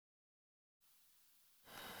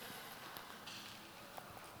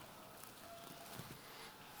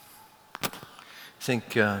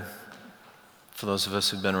think for those of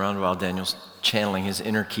us who've been around a while, Daniel's channeling his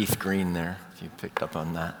inner Keith Green there, if you picked up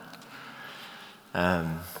on that.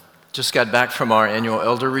 Just got back from our annual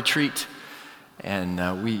elder retreat,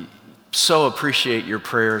 and we so appreciate your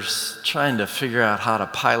prayers. Trying to figure out how to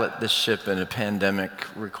pilot this ship in a pandemic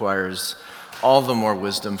requires all the more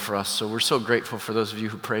wisdom for us. So we're so grateful for those of you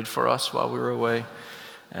who prayed for us while we were away.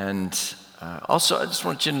 And also, I just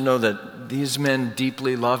want you to know that these men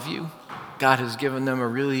deeply love you. God has given them a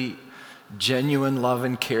really genuine love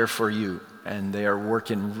and care for you, and they are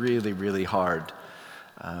working really, really hard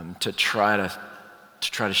to try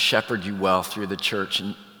to shepherd you well through the church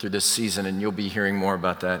and through this season, and you'll be hearing more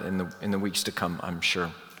about that in the weeks to come, I'm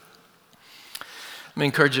sure. Let me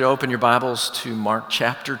encourage you to open your Bibles to Mark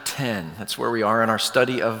chapter 10. That's where we are in our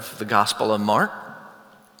study of the Gospel of Mark.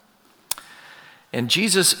 And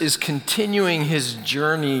Jesus is continuing his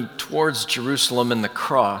journey towards Jerusalem and the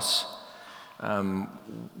cross,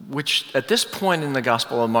 which at this point in the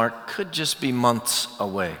Gospel of Mark could just be months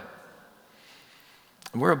away.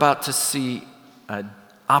 And we're about to see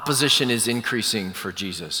opposition is increasing for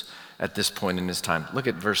Jesus at this point in his time. Look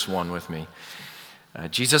at verse 1 with me.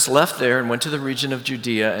 Jesus left there and went to the region of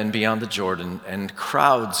Judea and beyond the Jordan, and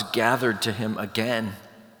crowds gathered to him again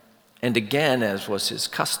and again, as was his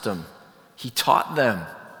custom. He taught them.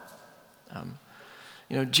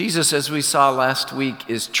 Jesus, as we saw last week,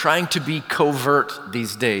 is trying to be covert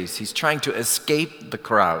these days. He's trying to escape the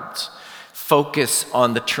crowds, focus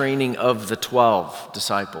on the training of the 12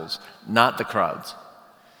 disciples, not the crowds.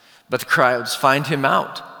 But the crowds find him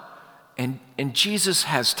out, and Jesus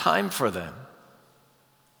has time for them.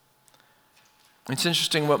 It's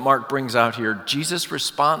interesting what Mark brings out here. Jesus'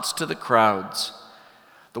 response to the crowds,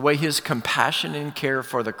 the way his compassion and care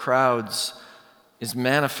for the crowds is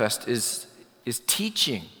manifest, is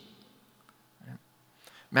teaching.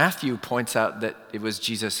 Matthew points out that it was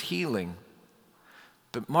Jesus healing,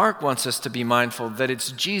 but Mark wants us to be mindful that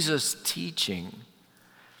it's Jesus teaching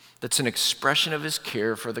that's an expression of his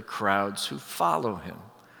care for the crowds who follow him.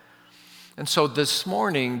 And so this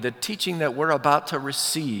morning, the teaching that we're about to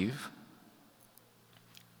receive,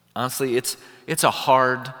 honestly, it's a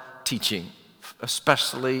hard teaching,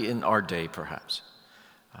 especially in our day, perhaps.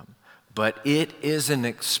 But it is an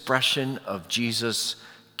expression of Jesus'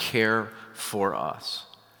 care for us.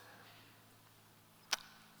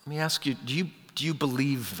 Let me ask you, do you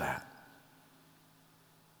believe that?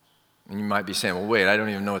 And you might be saying, well, wait, I don't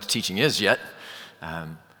even know what the teaching is yet.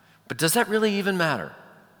 But does that really even matter?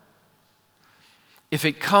 If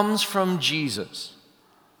it comes from Jesus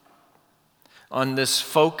on this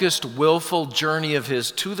focused, willful journey of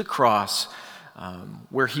his to the cross,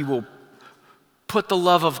 where he will put the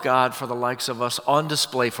love of God for the likes of us on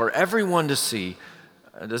display for everyone to see,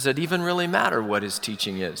 does it even really matter what his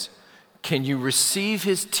teaching is? Can you receive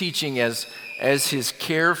his teaching as his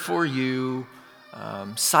care for you,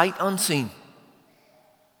 sight unseen?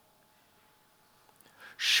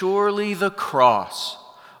 Surely the cross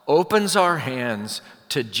opens our hands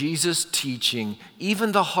to Jesus' teaching,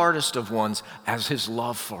 even the hardest of ones, as his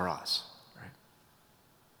love for us. Right?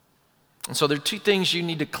 And so there are two things you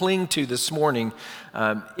need to cling to this morning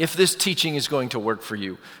if this teaching is going to work for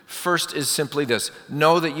you. First is simply this: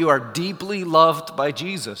 know that you are deeply loved by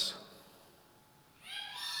Jesus.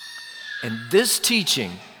 And this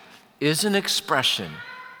teaching is an expression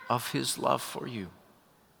of his love for you.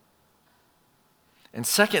 And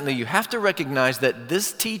secondly, you have to recognize that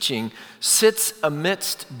this teaching sits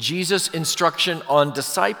amidst Jesus' instruction on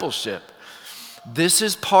discipleship. This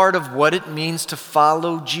is part of what it means to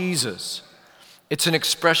follow Jesus. It's an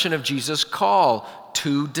expression of Jesus' call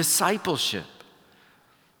to discipleship.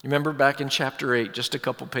 Remember back in chapter 8, just a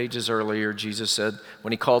couple pages earlier, Jesus said,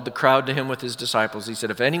 when he called the crowd to him with his disciples, he said,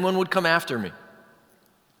 if anyone would come after me,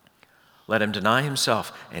 let him deny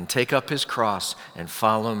himself and take up his cross and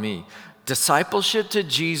follow me. Discipleship to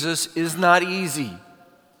Jesus is not easy.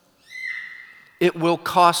 It will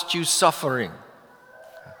cost you suffering.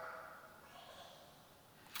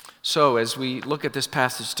 So as we look at this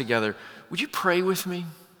passage together, would you pray with me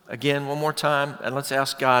again one more time? And let's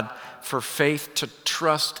ask God for faith to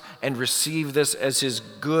trust and receive this as his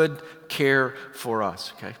good care for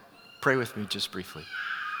us, okay? Pray with me just briefly.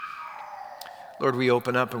 Lord, we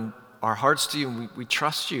open up our hearts to you, and we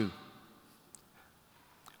trust you.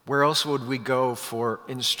 Where else would we go for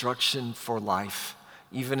instruction for life,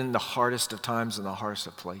 even in the hardest of times and the hardest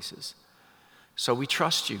of places? So we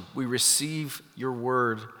trust you. We receive your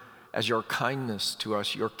word as your kindness to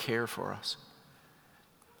us, your care for us.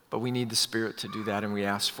 But we need the Spirit to do that, and we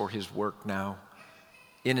ask for his work now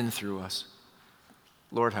in and through us.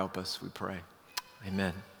 Lord, help us, we pray.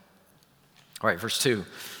 Amen. All right, verse 2.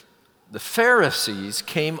 The Pharisees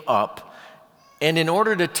came up, and in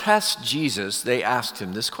order to test Jesus, they asked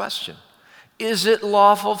him this question: is it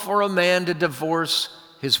lawful for a man to divorce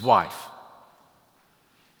his wife?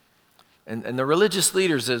 And the religious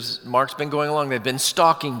leaders, as Mark's been going along, they've been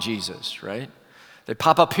stalking Jesus, right? They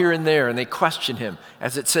pop up here and there and they question him.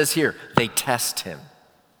 As it says here, they test him.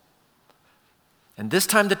 And this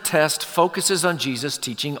time the test focuses on Jesus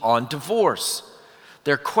teaching on divorce.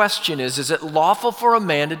 Their question is it lawful for a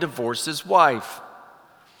man to divorce his wife?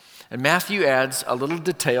 And Matthew adds a little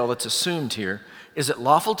detail that's assumed here. Is it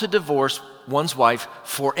lawful to divorce one's wife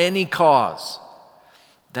for any cause?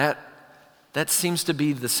 That seems to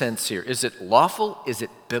be the sense here. Is it lawful? Is it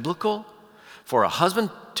biblical for a husband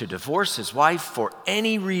to divorce his wife for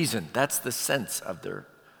any reason? That's the sense of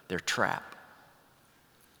their trap.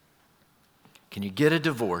 Can you get a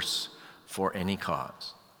divorce for any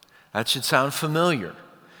cause? That should sound familiar.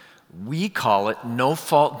 We call it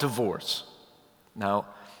no-fault divorce. Now,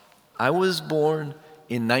 I was born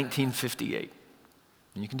in 1958.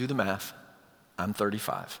 You can do the math. I'm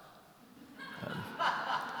 35.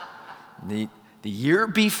 The year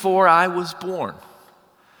before I was born,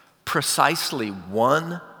 precisely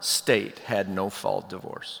one state had no-fault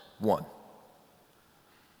divorce. One.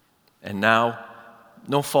 And now,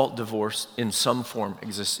 no-fault divorce in some form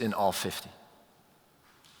exists in all 50.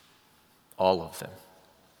 All of them.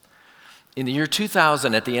 In the year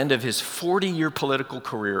 2000, at the end of his 40-year political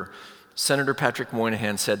career, Senator Patrick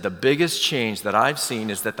Moynihan said, the biggest change that I've seen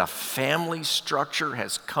is that the family structure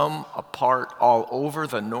has come apart all over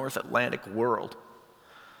the North Atlantic world.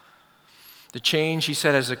 The change, he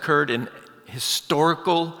said, has occurred in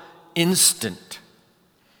historical instant,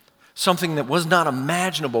 something that was not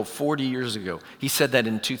imaginable 40 years ago. He said that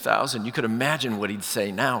in 2000. You could imagine what he'd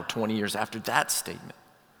say now, 20 years after that statement.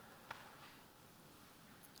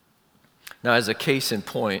 Now, as a case in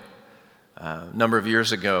point, a number of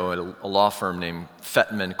years ago, a law firm named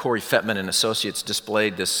Corey Fettman and Associates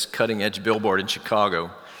displayed this cutting-edge billboard in Chicago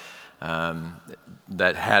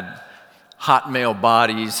that had hot male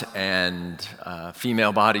bodies and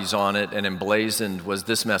female bodies on it, and emblazoned was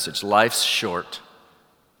this message: life's short,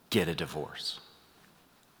 get a divorce.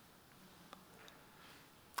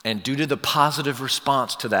 And due to the positive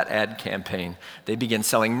response to that ad campaign, they began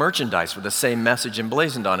selling merchandise with the same message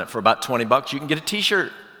emblazoned on it. For about $20, you can get a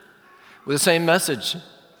t-shirt with the same message.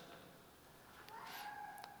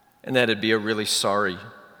 And that'd be a really sorry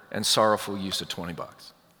and sorrowful use of $20.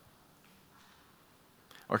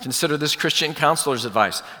 Or consider this Christian counselor's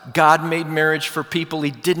advice. God made marriage for people. He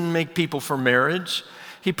didn't make people for marriage.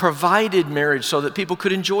 He provided marriage so that people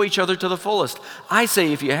could enjoy each other to the fullest. I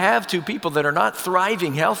say if you have two people that are not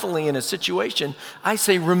thriving healthily in a situation, I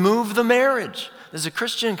say remove the marriage. This is a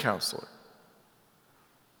Christian counselor.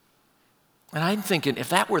 And I'm thinking, if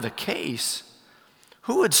that were the case,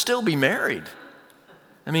 who would still be married?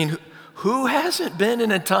 I mean, who hasn't been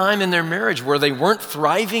in a time in their marriage where they weren't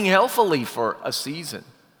thriving healthily for a season?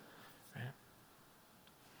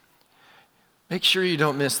 Make sure you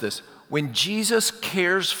don't miss this. When Jesus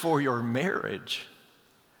cares for your marriage,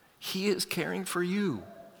 he is caring for you.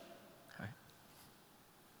 Okay?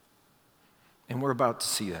 And we're about to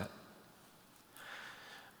see that.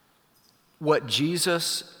 What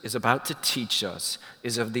Jesus is about to teach us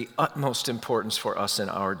is of the utmost importance for us in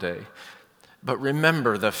our day. But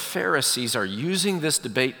remember, the Pharisees are using this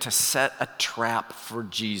debate to set a trap for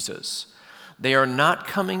Jesus. They are not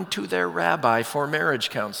coming to their rabbi for marriage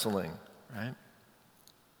counseling, right?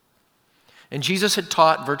 And Jesus had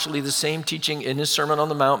taught virtually the same teaching in his Sermon on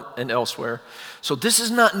the Mount and elsewhere. So this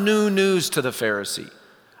is not new news to the Pharisee.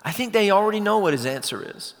 I think they already know what his answer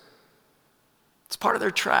is. It's part of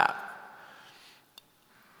their trap.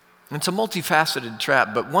 It's a multifaceted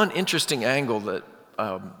trap, but one interesting angle that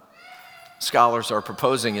scholars are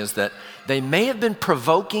proposing is that they may have been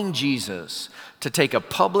provoking Jesus to take a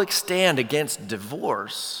public stand against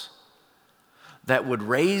divorce that would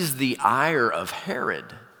raise the ire of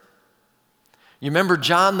Herod. You remember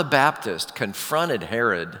John the Baptist confronted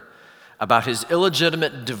Herod about his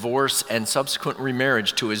illegitimate divorce and subsequent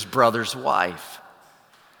remarriage to his brother's wife.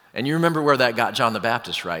 And you remember where that got John the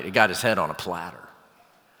Baptist, right? It got his head on a platter.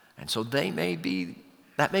 And so that may be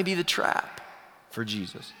the trap for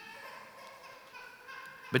Jesus.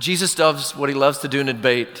 But Jesus does what he loves to do in a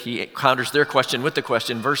debate. He counters their question with the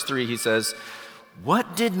question. Verse 3, he says,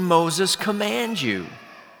 "What did Moses command you?"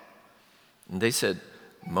 And they said,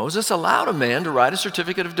 "Moses allowed a man to write a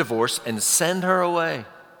certificate of divorce and send her away."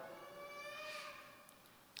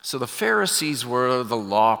 So the Pharisees were the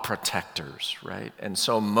law protectors, right? And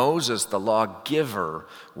so Moses, the lawgiver,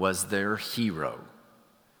 was their hero.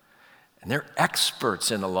 And they're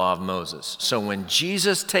experts in the law of Moses. So when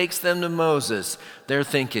Jesus takes them to Moses, they're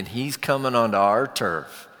thinking he's coming onto our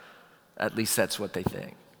turf. At least that's what they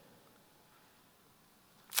think.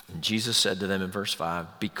 And Jesus said to them in verse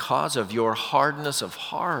 5, because of your hardness of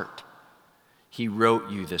heart, he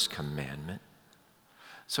wrote you this commandment.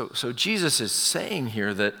 So Jesus is saying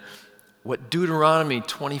here that what Deuteronomy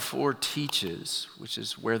 24 teaches, which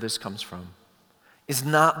is where this comes from, is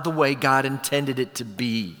not the way God intended it to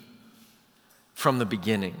be from the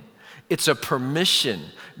beginning. It's a permission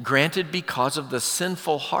granted because of the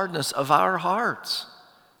sinful hardness of our hearts.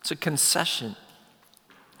 It's a concession.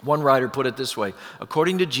 One writer put it this way: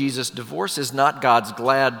 according to Jesus, divorce is not God's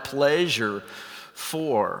glad pleasure,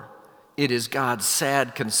 for it is God's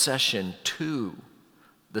sad concession to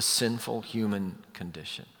the sinful human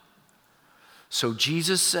condition. So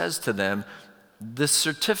Jesus says to them, the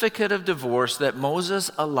certificate of divorce that Moses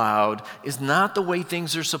allowed is not the way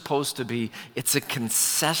things are supposed to be. It's a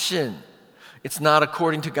concession. It's not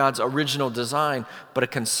according to God's original design, but a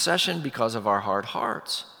concession because of our hard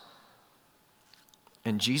hearts.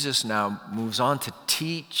 And Jesus now moves on to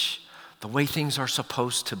teach the way things are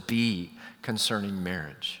supposed to be concerning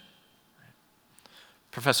marriage.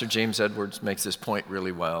 Professor James Edwards makes this point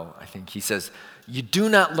really well, I think. He says, you do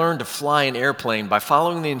not learn to fly an airplane by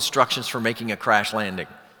following the instructions for making a crash landing.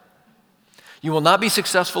 You will not be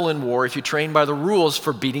successful in war if you train by the rules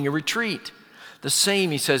for beating a retreat. The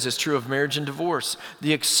same, he says, is true of marriage and divorce.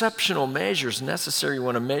 The exceptional measures necessary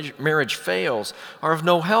when a marriage fails are of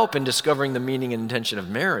no help in discovering the meaning and intention of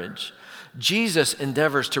marriage. Jesus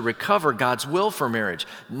endeavors to recover God's will for marriage,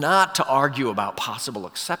 not to argue about possible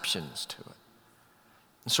exceptions to it.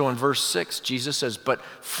 And so in verse 6, Jesus says, but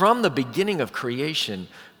from the beginning of creation,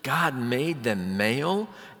 God made them male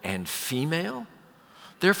and female.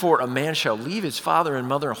 Therefore, a man shall leave his father and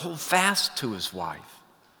mother and hold fast to his wife,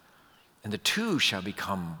 and the two shall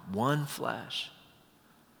become one flesh.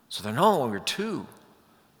 So they're no longer two,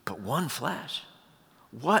 but one flesh.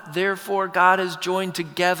 What therefore God has joined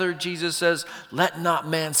together, Jesus says, let not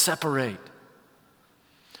man separate.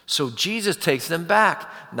 So Jesus takes them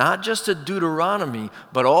back, not just to Deuteronomy,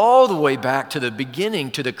 but all the way back to the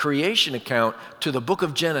beginning, to the creation account, to the book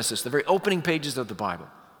of Genesis, the very opening pages of the Bible.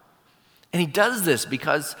 And he does this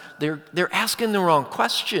because they're asking the wrong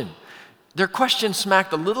question. Their question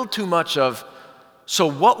smacked a little too much of, so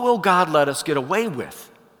what will God let us get away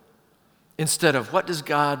with? Instead of, what does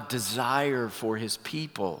God desire for his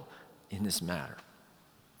people in this matter?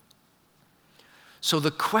 So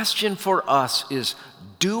the question for us is,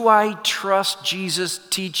 do I trust Jesus'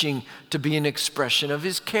 teaching to be an expression of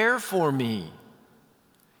his care for me?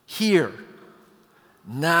 Here,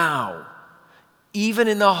 now, even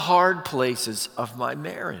in the hard places of my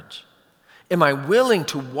marriage. Am I willing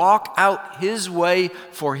to walk out his way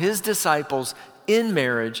for his disciples in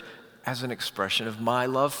marriage as an expression of my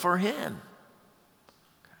love for him?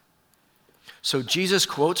 So Jesus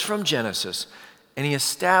quotes from Genesis, and he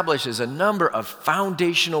establishes a number of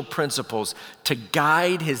foundational principles to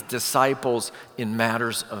guide his disciples in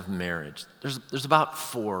matters of marriage. There's about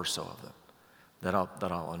 4 or so of them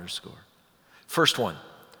that I'll underscore. First one,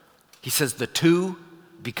 he says the two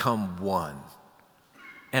become one,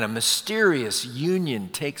 and a mysterious union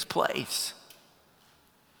takes place.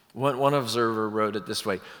 One observer wrote it this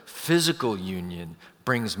way: physical union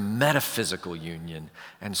brings metaphysical union,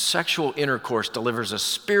 and sexual intercourse delivers a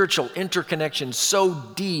spiritual interconnection so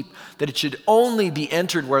deep that it should only be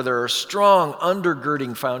entered where there are strong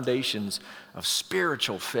undergirding foundations of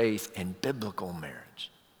spiritual faith and biblical marriage.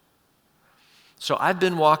 So I've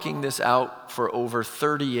been walking this out for over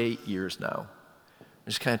 38 years now.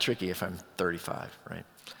 It's kind of tricky if I'm 35, right?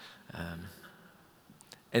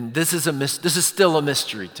 And this is still a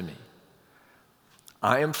mystery to me.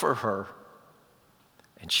 I am for her,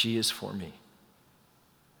 and she is for me.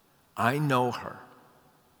 I know her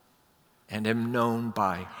and am known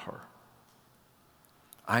by her.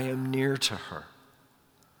 I am near to her,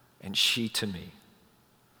 and she to me.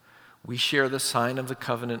 We share the sign of the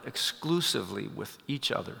covenant exclusively with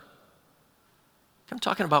each other. I'm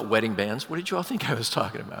talking about wedding bands. What did you all think I was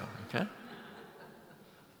talking about? Okay?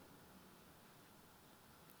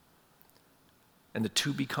 And the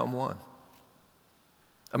two become one.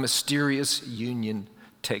 A mysterious union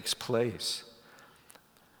takes place.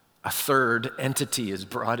 A third entity is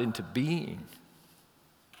brought into being.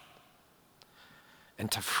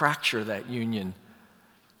 And to fracture that union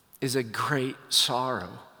is a great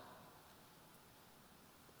sorrow.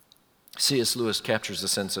 C.S. Lewis captures the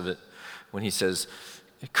sense of it when he says,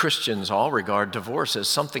 Christians all regard divorce as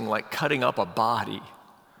something like cutting up a body,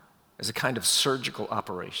 as a kind of surgical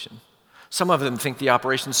operation. Some of them think the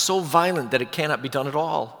operation is so violent that it cannot be done at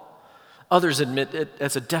all. Others admit it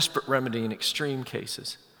as a desperate remedy in extreme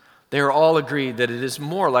cases. They are all agreed that it is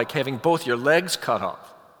more like having both your legs cut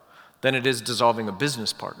off than it is dissolving a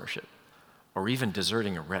business partnership or even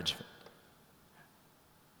deserting a regiment.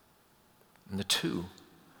 And the two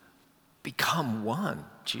become one,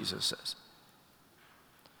 Jesus says.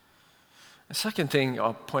 The second thing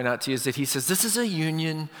I'll point out to you is that he says this is a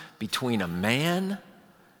union between a man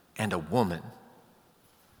and a woman.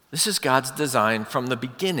 This is God's design from the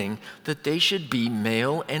beginning, that they should be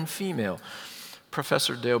male and female.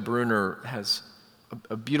 Professor Dale Bruner has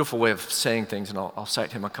a beautiful way of saying things, and I'll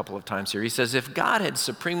cite him a couple of times here. He says, if God had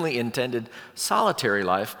supremely intended solitary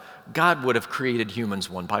life, God would have created humans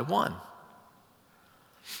one by one.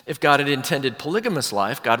 If God had intended polygamous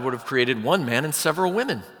life, God would have created one man and several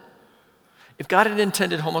women. If God had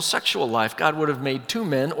intended homosexual life, God would have made two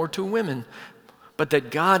men or two women. But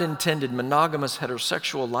that God intended monogamous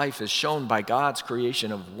heterosexual life is shown by God's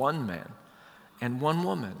creation of one man and one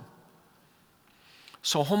woman.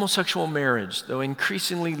 So homosexual marriage, though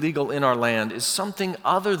increasingly legal in our land, is something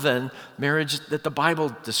other than marriage that the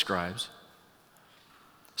Bible describes.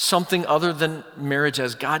 Something other than marriage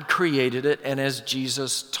as God created it and as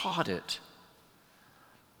Jesus taught it.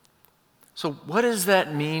 So what does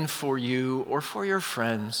that mean for you or for your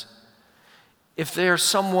friends if there's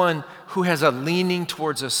someone who has a leaning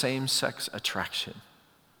towards a same-sex attraction?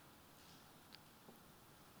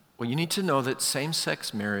 Well, you need to know that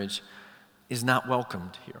same-sex marriage is not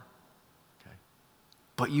welcomed here. Okay?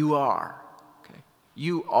 But you are. Okay?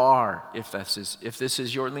 You are, if this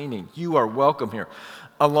is your leaning. You are welcome here.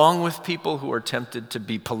 Along with people who are tempted to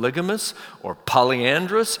be polygamous or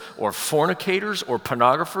polyandrous or fornicators or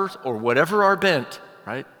pornographers or whatever our bent,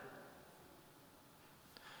 right?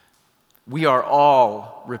 We are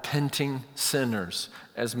all repenting sinners,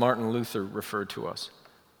 as Martin Luther referred to us.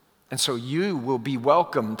 And so you will be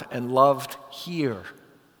welcomed and loved here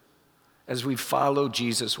as we follow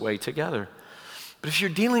Jesus' way together. But if you're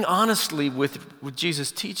dealing honestly with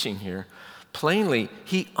Jesus' teaching here, plainly,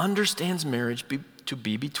 he understands marriage to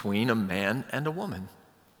be between a man and a woman.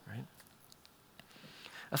 Right?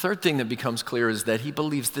 A third thing that becomes clear is that he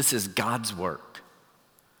believes this is God's work.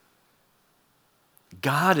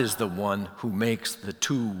 God is the one who makes the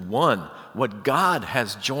two one. What God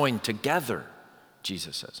has joined together,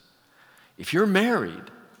 Jesus says. If you're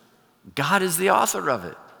married, God is the author of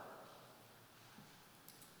it.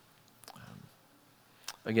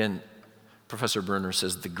 Again, Professor Bruner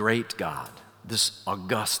says the great God, this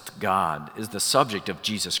august God, is the subject of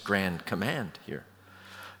Jesus' grand command here.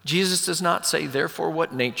 Jesus does not say, therefore,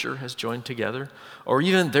 what nature has joined together, or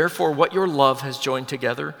even, therefore, what your love has joined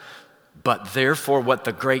together, but therefore, what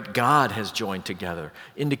the great God has joined together,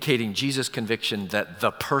 indicating Jesus' conviction that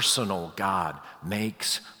the personal God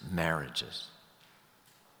makes marriages.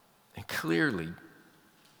 And clearly,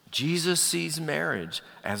 Jesus sees marriage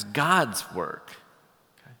as God's work.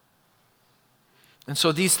 And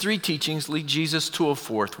so these three teachings lead Jesus to a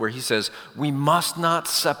fourth where he says, we must not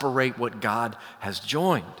separate what God has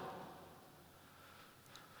joined.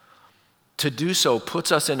 To do so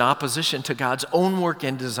puts us in opposition to God's own work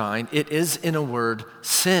and design. It is, in a word,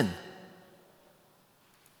 sin.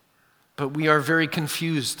 But we are very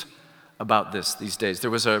confused about this these days.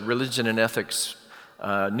 There was a Religion and Ethics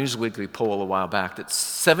Newsweekly poll a while back that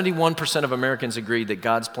 71% of Americans agreed that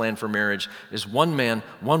God's plan for marriage is one man,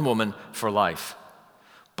 one woman for life.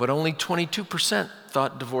 But only 22%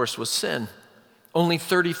 thought divorce was sin. Only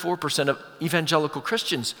 34% of evangelical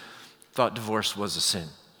Christians thought divorce was a sin.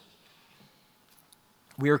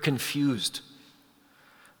 We are confused.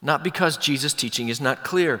 Not because Jesus' teaching is not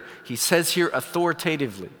clear. He says here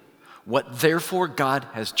authoritatively, what therefore God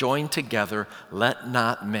has joined together, let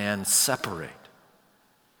not man separate.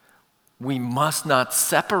 We must not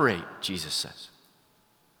separate, Jesus says.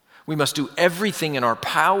 We must do everything in our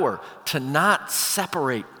power to not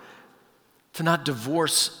separate, to not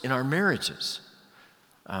divorce in our marriages.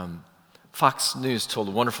 Fox News told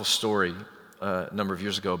a wonderful story a number of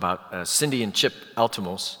years ago about Cindy and Chip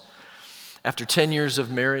Altimos. After 10 years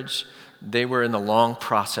of marriage, they were in the long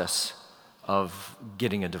process of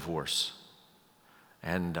getting a divorce.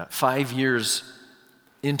 And 5 years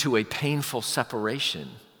into a painful separation,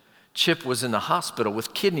 Chip was in the hospital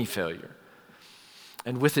with kidney failure.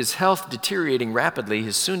 And with his health deteriorating rapidly,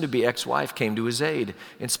 his soon-to-be ex-wife came to his aid,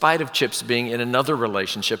 in spite of Chip's being in another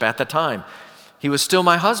relationship at the time. He was still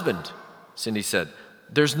my husband, Cindy said.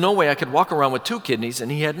 There's no way I could walk around with 2 kidneys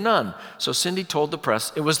and he had none. So Cindy told the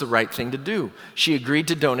press it was the right thing to do. She agreed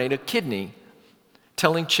to donate a kidney,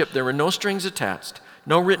 telling Chip there were no strings attached,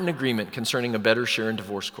 no written agreement concerning a better share in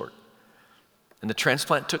divorce court. And the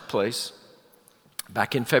transplant took place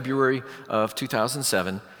back in February of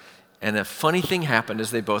 2007. And a funny thing happened as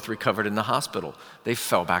they both recovered in the hospital. They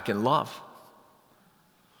fell back in love.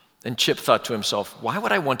 And Chip thought to himself, why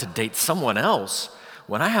would I want to date someone else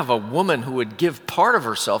when I have a woman who would give part of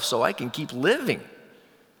herself so I can keep living?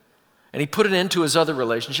 And he put an end to his other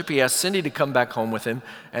relationship. He asked Cindy to come back home with him.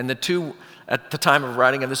 And the two, at the time of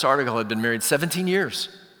writing of this article, had been married 17 years.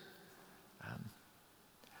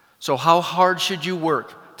 So how hard should you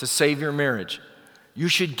work to save your marriage? You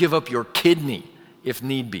should give up your kidney, if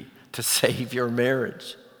need be, to save your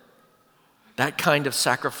marriage. That kind of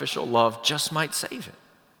sacrificial love just might save it.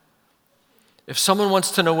 If someone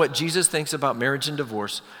wants to know what Jesus thinks about marriage and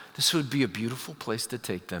divorce, this would be a beautiful place to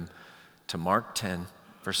take them to Mark 10,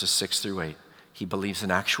 verses 6 through 8. He believes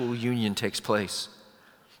an actual union takes place,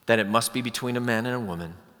 that it must be between a man and a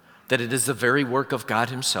woman, that it is the very work of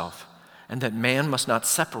God himself, and that man must not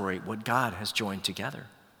separate what God has joined together.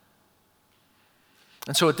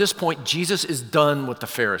 And so at this point, Jesus is done with the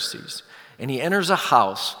Pharisees, and he enters a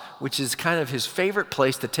house, which is kind of his favorite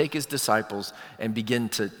place to take his disciples and begin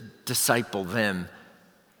to disciple them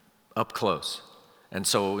up close. And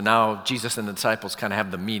so now Jesus and the disciples kind of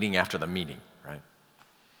have the meeting after the meeting, right?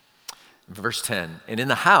 Verse 10, and in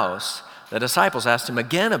the house, the disciples asked him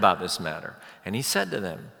again about this matter, and he said to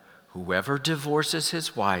them, whoever divorces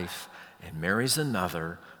his wife and marries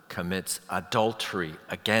another commits adultery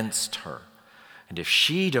against her. And if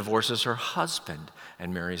she divorces her husband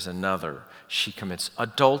and marries another, she commits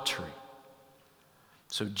adultery.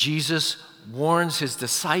 So Jesus warns his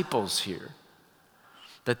disciples here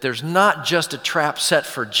that there's not just a trap set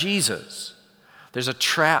for Jesus. There's a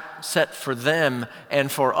trap set for them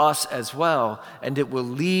and for us as well, and it will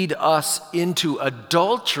lead us into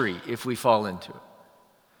adultery if we fall into it.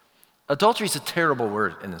 Adultery is a terrible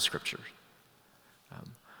word in the scriptures.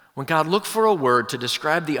 When God looked for a word to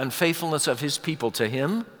describe the unfaithfulness of his people to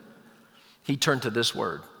him, he turned to this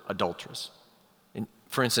word, adulterous.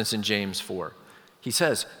 For instance, in James 4, he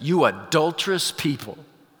says, you adulterous people.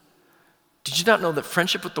 Did you not know that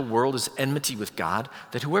friendship with the world is enmity with God?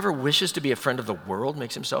 That whoever wishes to be a friend of the world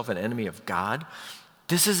makes himself an enemy of God?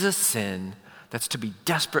 This is a sin that's to be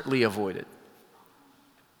desperately avoided.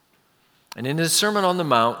 And in his Sermon on the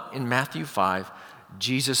Mount in Matthew 5,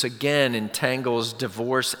 Jesus again entangles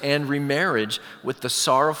divorce and remarriage with the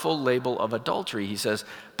sorrowful label of adultery. He says,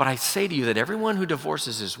 but I say to you that everyone who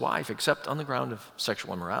divorces his wife, except on the ground of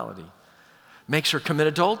sexual immorality, makes her commit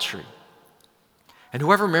adultery. And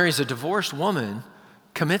whoever marries a divorced woman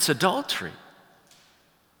commits adultery.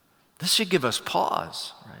 This should give us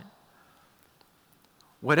pause, right?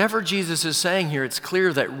 Whatever Jesus is saying here, it's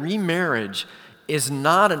clear that remarriage is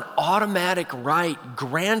not an automatic right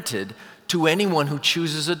granted to anyone who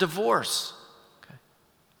chooses a divorce. Okay.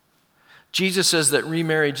 Jesus says that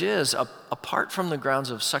remarriage is, apart from the grounds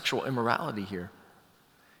of sexual immorality here,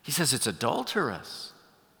 he says it's adulterous.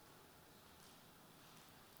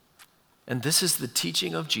 And this is the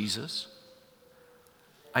teaching of Jesus.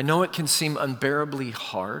 I know it can seem unbearably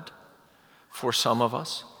hard for some of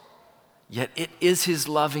us, yet it is his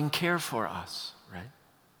loving care for us, right?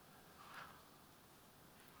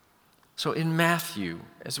 So in Matthew,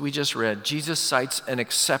 as we just read, Jesus cites an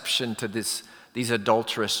exception to these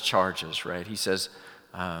adulterous charges, right? He says,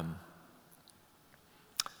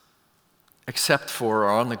 except for or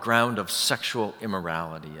on the ground of sexual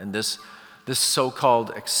immorality. And this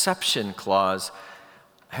so-called exception clause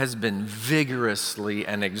has been vigorously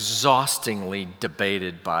and exhaustingly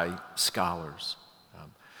debated by scholars.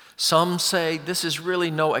 Some say this is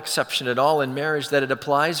really no exception at all in marriage, that it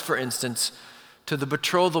applies, for instance, to the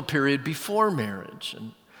betrothal period before marriage.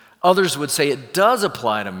 And others would say it does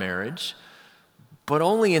apply to marriage, but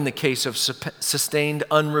only in the case of sustained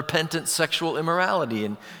unrepentant sexual immorality.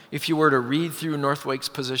 And if you were to read through Northwake's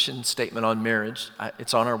position statement on marriage,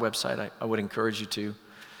 it's on our website, I would encourage you to.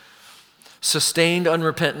 Sustained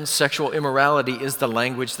unrepentant sexual immorality is the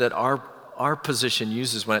language that our position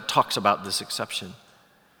uses when it talks about this exception.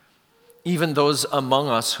 Even those among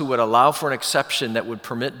us who would allow for an exception that would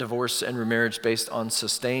permit divorce and remarriage based on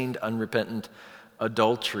sustained unrepentant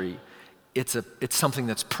adultery, it's something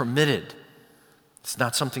that's permitted. It's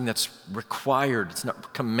not something that's required. It's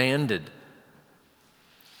not commanded.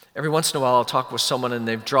 Every once in a while I'll talk with someone and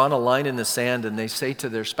they've drawn a line in the sand and they say to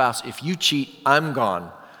their spouse, if you cheat, I'm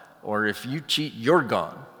gone. Or if you cheat, you're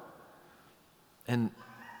gone. And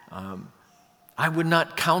I would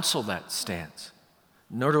not counsel that stance.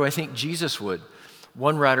 Nor do I think Jesus would.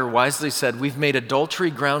 One writer wisely said, we've made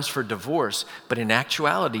adultery grounds for divorce, but in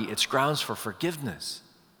actuality, it's grounds for forgiveness.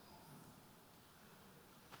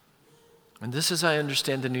 And this, as I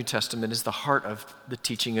understand the New Testament, is the heart of the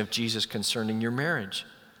teaching of Jesus concerning your marriage.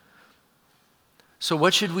 So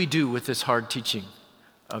what should we do with this hard teaching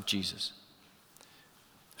of Jesus?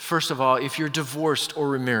 First of all, if you're divorced or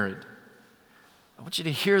remarried, I want you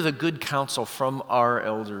to hear the good counsel from our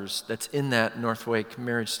elders that's in that Northwake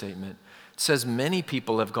marriage statement. It says many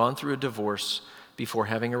people have gone through a divorce before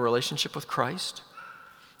having a relationship with Christ,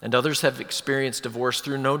 and others have experienced divorce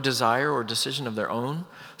through no desire or decision of their own.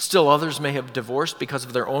 Still others may have divorced because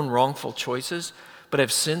of their own wrongful choices, but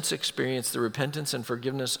have since experienced the repentance and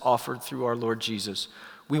forgiveness offered through our Lord Jesus.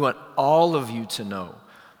 We want all of you to know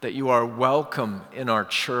that you are welcome in our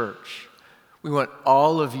church. We want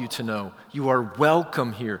all of you to know you are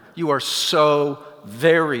welcome here. You are so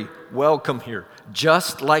very welcome here,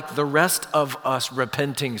 just like the rest of us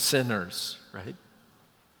repenting sinners, right?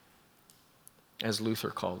 As Luther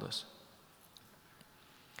called us.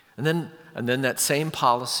 And then that same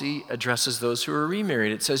policy addresses those who are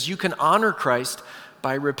remarried. It says you can honor Christ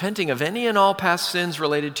by repenting of any and all past sins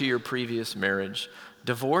related to your previous marriage,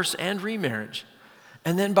 divorce, and remarriage.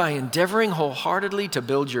 And then by endeavoring wholeheartedly to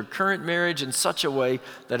build your current marriage in such a way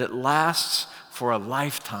that it lasts for a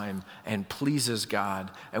lifetime and pleases God.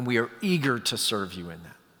 And we are eager to serve you in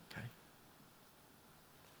that. Okay?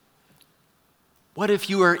 What if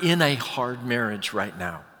you are in a hard marriage right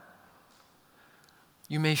now?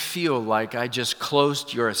 You may feel like I just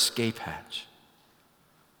closed your escape hatch.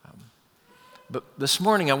 But this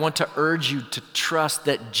morning I want to urge you to trust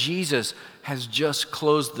that Jesus has just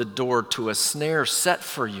closed the door to a snare set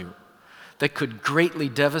for you that could greatly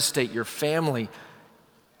devastate your family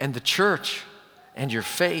and the church and your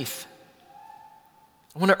faith.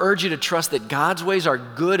 I want to urge you to trust that God's ways are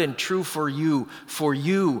good and true for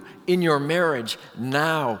you in your marriage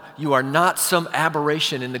now. You are not some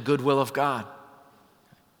aberration in the goodwill of God.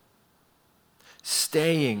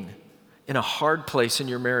 Staying in a hard place in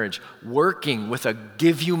your marriage, working with a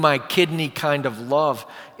give you my kidney kind of love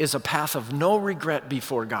is a path of no regret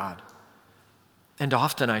before God. And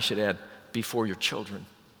often, I should add, before your children.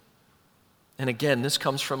 And again, this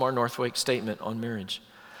comes from our Northwake statement on marriage.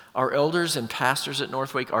 Our elders and pastors at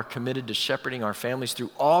Northwake are committed to shepherding our families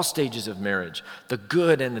through all stages of marriage, the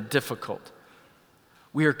good and the difficult.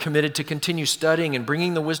 We are committed to continue studying and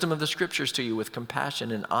bringing the wisdom of the Scriptures to you with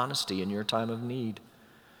compassion and honesty in your time of need.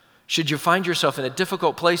 Should you find yourself in a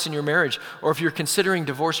difficult place in your marriage, or if you're considering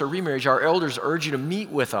divorce or remarriage, our elders urge you to meet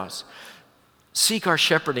with us. Seek our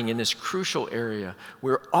shepherding in this crucial area.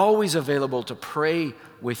 We're always available to pray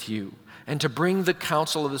with you and to bring the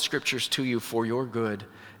counsel of the Scriptures to you for your good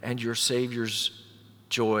and your Savior's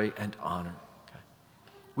joy and honor. Okay.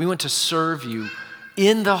 We want to serve you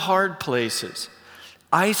in the hard places.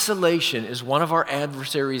 Isolation is one of our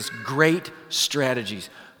adversary's great strategies.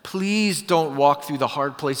 Please don't walk through the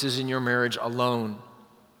hard places in your marriage alone.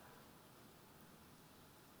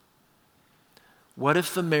 What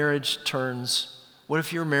if your marriage turns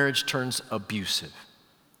abusive?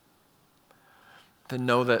 Then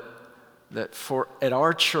know that at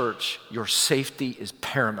our church, your safety is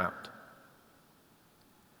paramount.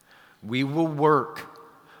 We will work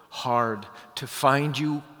hard to find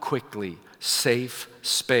you quickly safe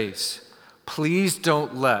space. Please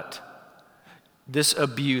don't let this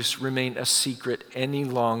abuse remain a secret any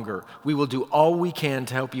longer. We will do all we can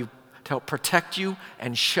to help protect you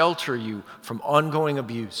and shelter you from ongoing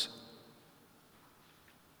abuse.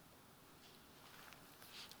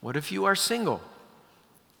 What if you are single?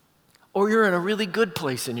 Or you're in a really good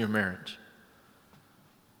place in your marriage?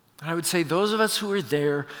 I would say those of us who are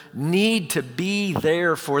there need to be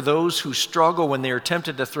there for those who struggle when they are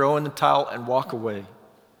tempted to throw in the towel and walk away.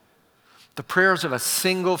 The prayers of a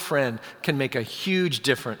single friend can make a huge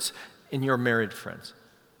difference in your married friends.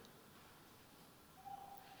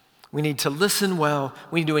 We need to listen well.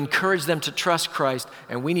 We need to encourage them to trust Christ,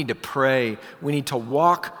 and we need to pray. We need to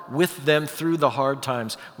walk with them through the hard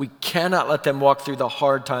times. We cannot let them walk through the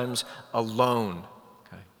hard times alone.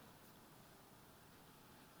 Okay?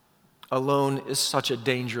 Alone is such a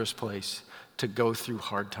dangerous place to go through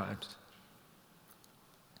hard times.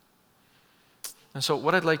 And so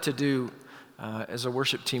what I'd like to do as a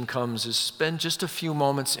worship team comes is spend just a few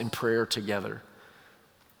moments in prayer together.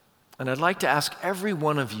 And I'd like to ask every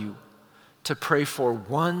one of you to pray for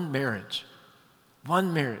one marriage.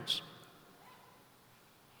 One marriage.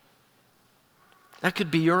 That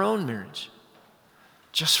could be your own marriage,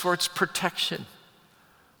 just for its protection,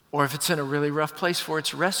 or if it's in a really rough place, for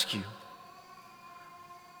its rescue.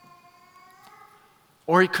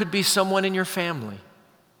 Or it could be someone in your family,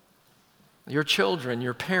 your children,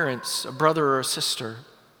 your parents, a brother or a sister.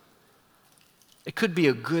 It could be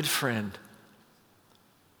a good friend.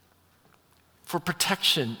 for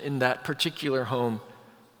protection in that particular home.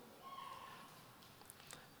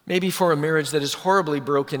 Maybe for a marriage that is horribly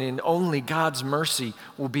broken and only God's mercy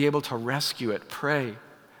will be able to rescue it. Pray.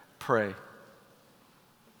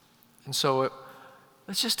 And so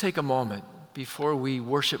let's just take a moment before we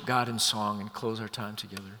worship God in song and close our time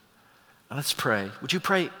together. Now let's pray. Would you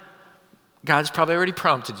pray? God's probably already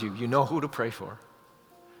prompted you. You know who to pray for.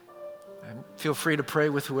 And feel free to pray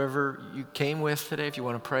with whoever you came with today, if you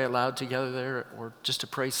want to pray aloud together there, or just to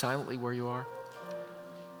pray silently where you are.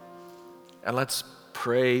 And let's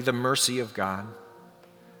pray the mercy of God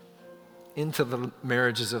into the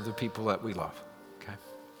marriages of the people that we love.